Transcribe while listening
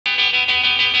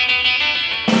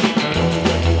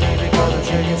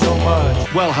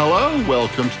Well, hello,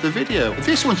 welcome to the video.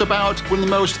 This one's about one of the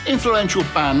most influential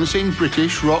bands in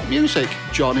British rock music,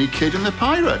 Johnny Kidd and the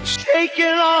Pirates.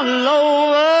 Shakin'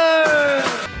 All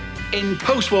Over! In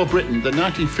post-war Britain, the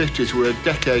 1950s were a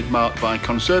decade marked by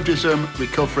conservatism,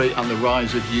 recovery and the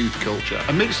rise of youth culture.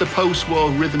 Amidst the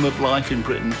post-war rhythm of life in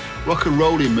Britain, rock and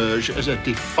roll emerged as a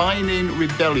defining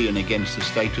rebellion against the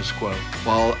status quo.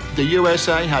 While the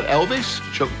USA had Elvis,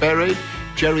 Chuck Berry,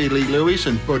 Jerry Lee Lewis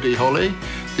and Buddy Holly,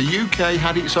 the UK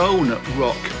had its own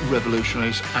rock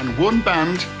revolutionaries, and one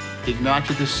band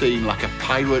ignited the scene like a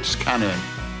pirate's cannon.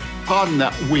 Pardon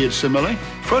that weird simile.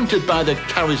 Fronted by the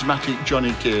charismatic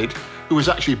Johnny Kidd, who was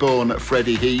actually born at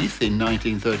Freddie Heath in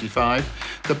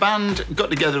 1935, the band got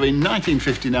together in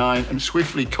 1959 and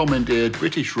swiftly commandeered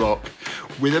British rock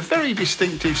with a very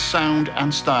distinctive sound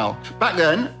and style. Back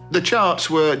then, the charts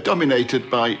were dominated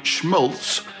by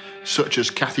schmaltz, such as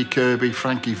Kathy Kirby,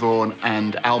 Frankie Vaughan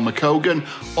and Al McCogan,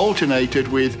 alternated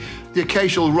with the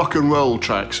occasional rock and roll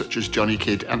tracks such as Johnny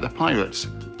Kidd and the Pirates.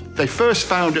 They first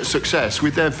found success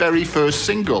with their very first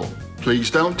single, Please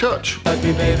Don't Touch. Like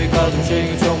me, baby, 'cause I'm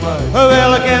shaking so much. Oh,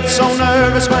 well, I get so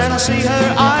nervous when I see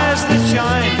her eyes that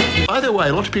shine. By the way,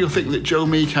 a lot of people think that Joe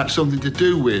Meek had something to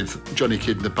do with Johnny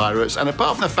Kidd and the Pirates, and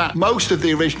apart from the fact most of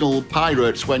the original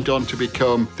Pirates went on to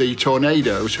become the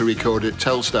Tornadoes, who recorded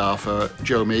Telstar for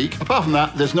Joe Meek, apart from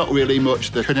that, there's not really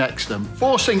much that connects them.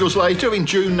 4 singles later, in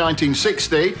June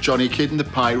 1960, Johnny Kidd and the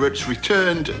Pirates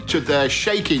returned to their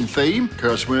shaking theme,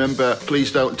 because remember,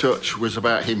 Please Don't Touch was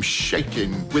about him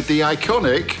shaking, with the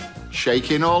iconic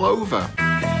Shakin' All Over.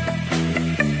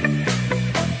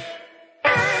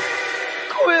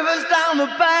 Quivers down the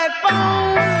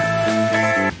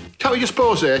backbone. Can we just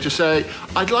pause here to say,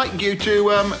 I'd like you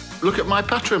to look at my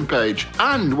Patreon page,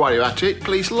 and while you're at it,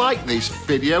 please like this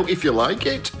video if you like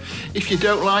it. If you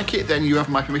don't like it, then you have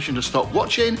my permission to stop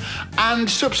watching, and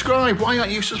subscribe. Why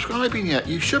aren't you subscribing yet?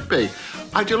 You should be.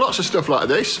 I do lots of stuff like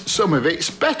this. Some of it's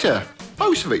better.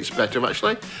 Most of it's better,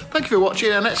 actually. Thank you for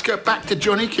watching, and let's get back to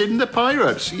Johnny Kidd and the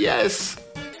Pirates. Yes.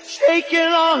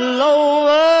 Shakin' all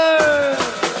over.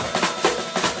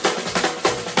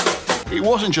 It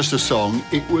wasn't just a song,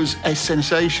 it was a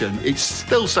sensation. It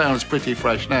still sounds pretty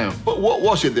fresh now. But what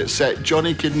was it that set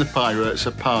Johnny Kidd and the Pirates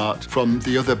apart from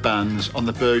the other bands on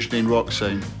the burgeoning rock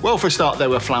scene? Well, for a start, they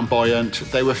were flamboyant,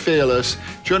 they were fearless.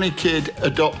 Johnny Kidd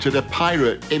adopted a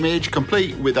pirate image,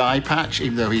 complete with eye patch,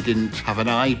 even though he didn't have an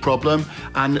eye problem,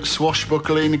 and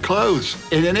swashbuckling clothes.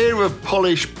 In an era of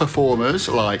polished performers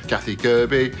like Kathy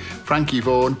Kirby, Frankie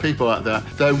Vaughan, people like that,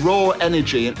 their raw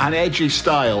energy and edgy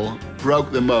style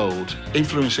broke the mould,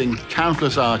 influencing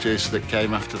countless artists that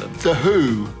came after them. The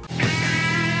Who,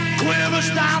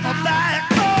 Quivers down the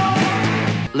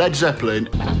backbone. Led Zeppelin,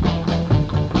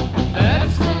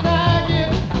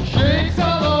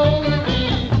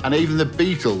 and even the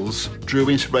Beatles drew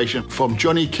inspiration from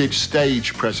Johnny Kidd's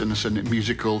stage presence and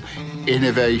musical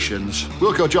innovations.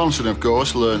 Wilko Johnson, of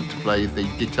course, learned to play the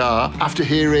guitar after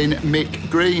hearing Mick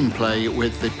Green play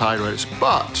with the Pirates.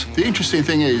 But the interesting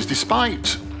thing is,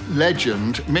 despite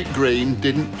legend, Mick Green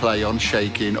didn't play on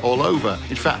Shakin' All Over.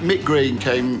 In fact, Mick Green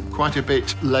came quite a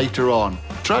bit later on.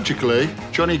 Tragically,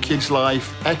 Johnny Kidd's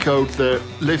life echoed the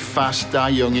live fast, die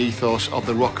young ethos of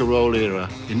the rock and roll era.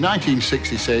 In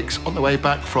 1966, on the way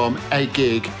back from a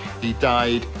gig, he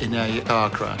died in a car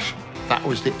crash. That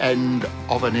was the end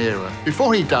of an era.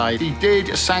 Before he died, he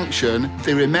did sanction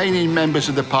the remaining members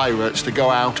of the Pirates to go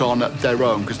out on their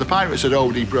own, because the Pirates had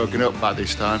already broken up by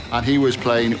this time, and he was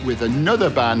playing with another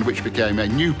band which became a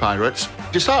new Pirates.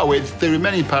 To start with, the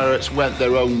remaining Pirates went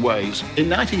their own ways. In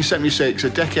 1976, a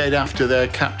decade after their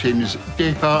captain's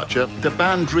departure, the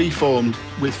band reformed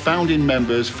with founding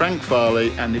members Frank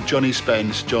Farley and Johnny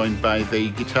Spence, joined by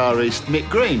the guitarist Mick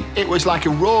Green. It was like a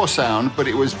raw sound, but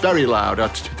it was very loud, I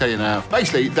have to tell you now.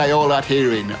 Basically, they all had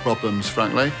hearing problems,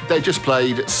 frankly. They just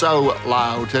played so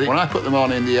loud that when I put them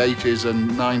on in the 80s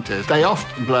and 90s, they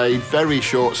often played very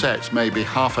short sets, maybe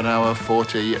half an hour,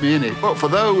 40 minutes. But for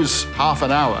those half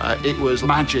an hour, it was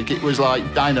magic. It was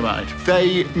like dynamite.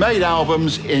 They made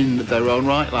albums in their own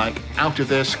right, like Out of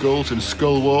Their Skulls and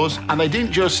Skull Wars, and they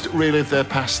didn't just relive their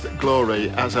past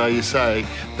glory, as I say.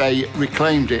 They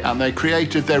reclaimed it, and they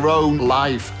created their own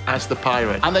life as the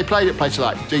Pirate. And they played at places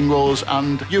like Dingwalls,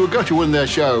 and you would go to one of their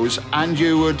shows and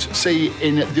you would see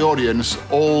in the audience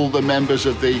all the members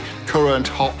of the current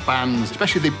hot bands,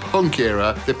 especially the punk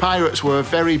era. The Pirates were a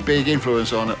very big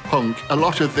influence on punk. A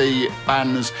lot of the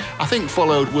bands, I think,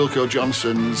 followed Wilko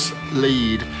Johnson's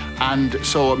lead and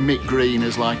saw Mick Green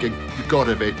as like a god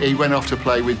of it. He went off to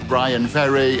play with Brian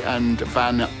Ferry and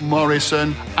Van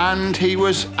Morrison, and he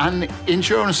was an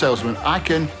insurance salesman. I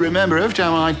can remember every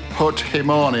time I put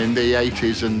him on in the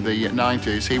 80s and the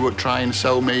 90s, he would try and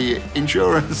sell me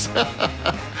insurance.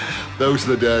 Those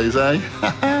are the days, eh?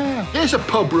 Here's a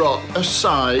pub rock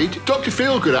aside. Dr.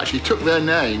 Feelgood actually took their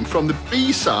name from the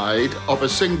B-side of a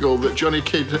single that Johnny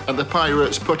Kidd and the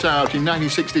Pirates put out in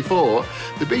 1964.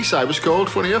 The B-side was called,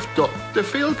 funny enough, Dr.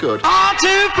 Feelgood. All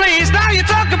too pleased, now you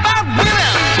talk about women.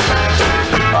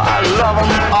 I love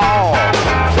them all.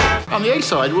 And the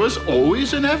A-side was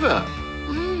Always and Ever.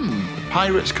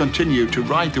 Pirates continued to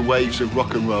ride the waves of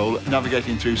rock and roll,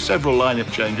 navigating through several lineup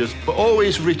changes, but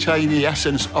always retain the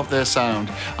essence of their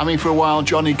sound. I mean, for a while,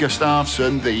 Johnny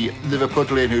Gustafson, the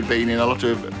Liverpudlian who'd been in a lot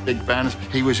of big bands,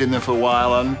 he was in there for a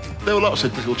while, and there were lots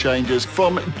of little changes.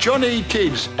 From Johnny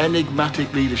Kidd's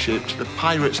enigmatic leadership to the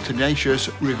Pirates' tenacious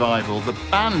revival, the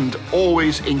band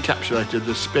always encapsulated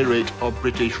the spirit of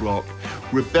British rock.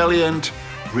 Rebellion,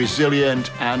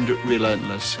 resilient and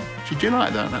relentless. Did you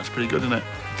like that? That's pretty good, isn't it?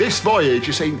 This voyage,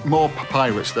 you see more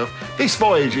pirate stuff, this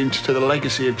voyage into the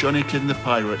legacy of Johnny Kidd and the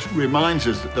Pirates reminds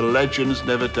us that the legends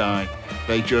never die.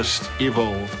 They just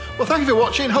evolve. Well, thank you for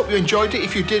watching. Hope you enjoyed it.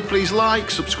 If you did, please like,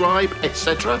 subscribe,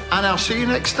 etc. And I'll see you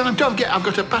next time. Don't forget, I've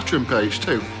got a Patreon page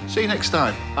too. See you next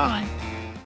time. Bye.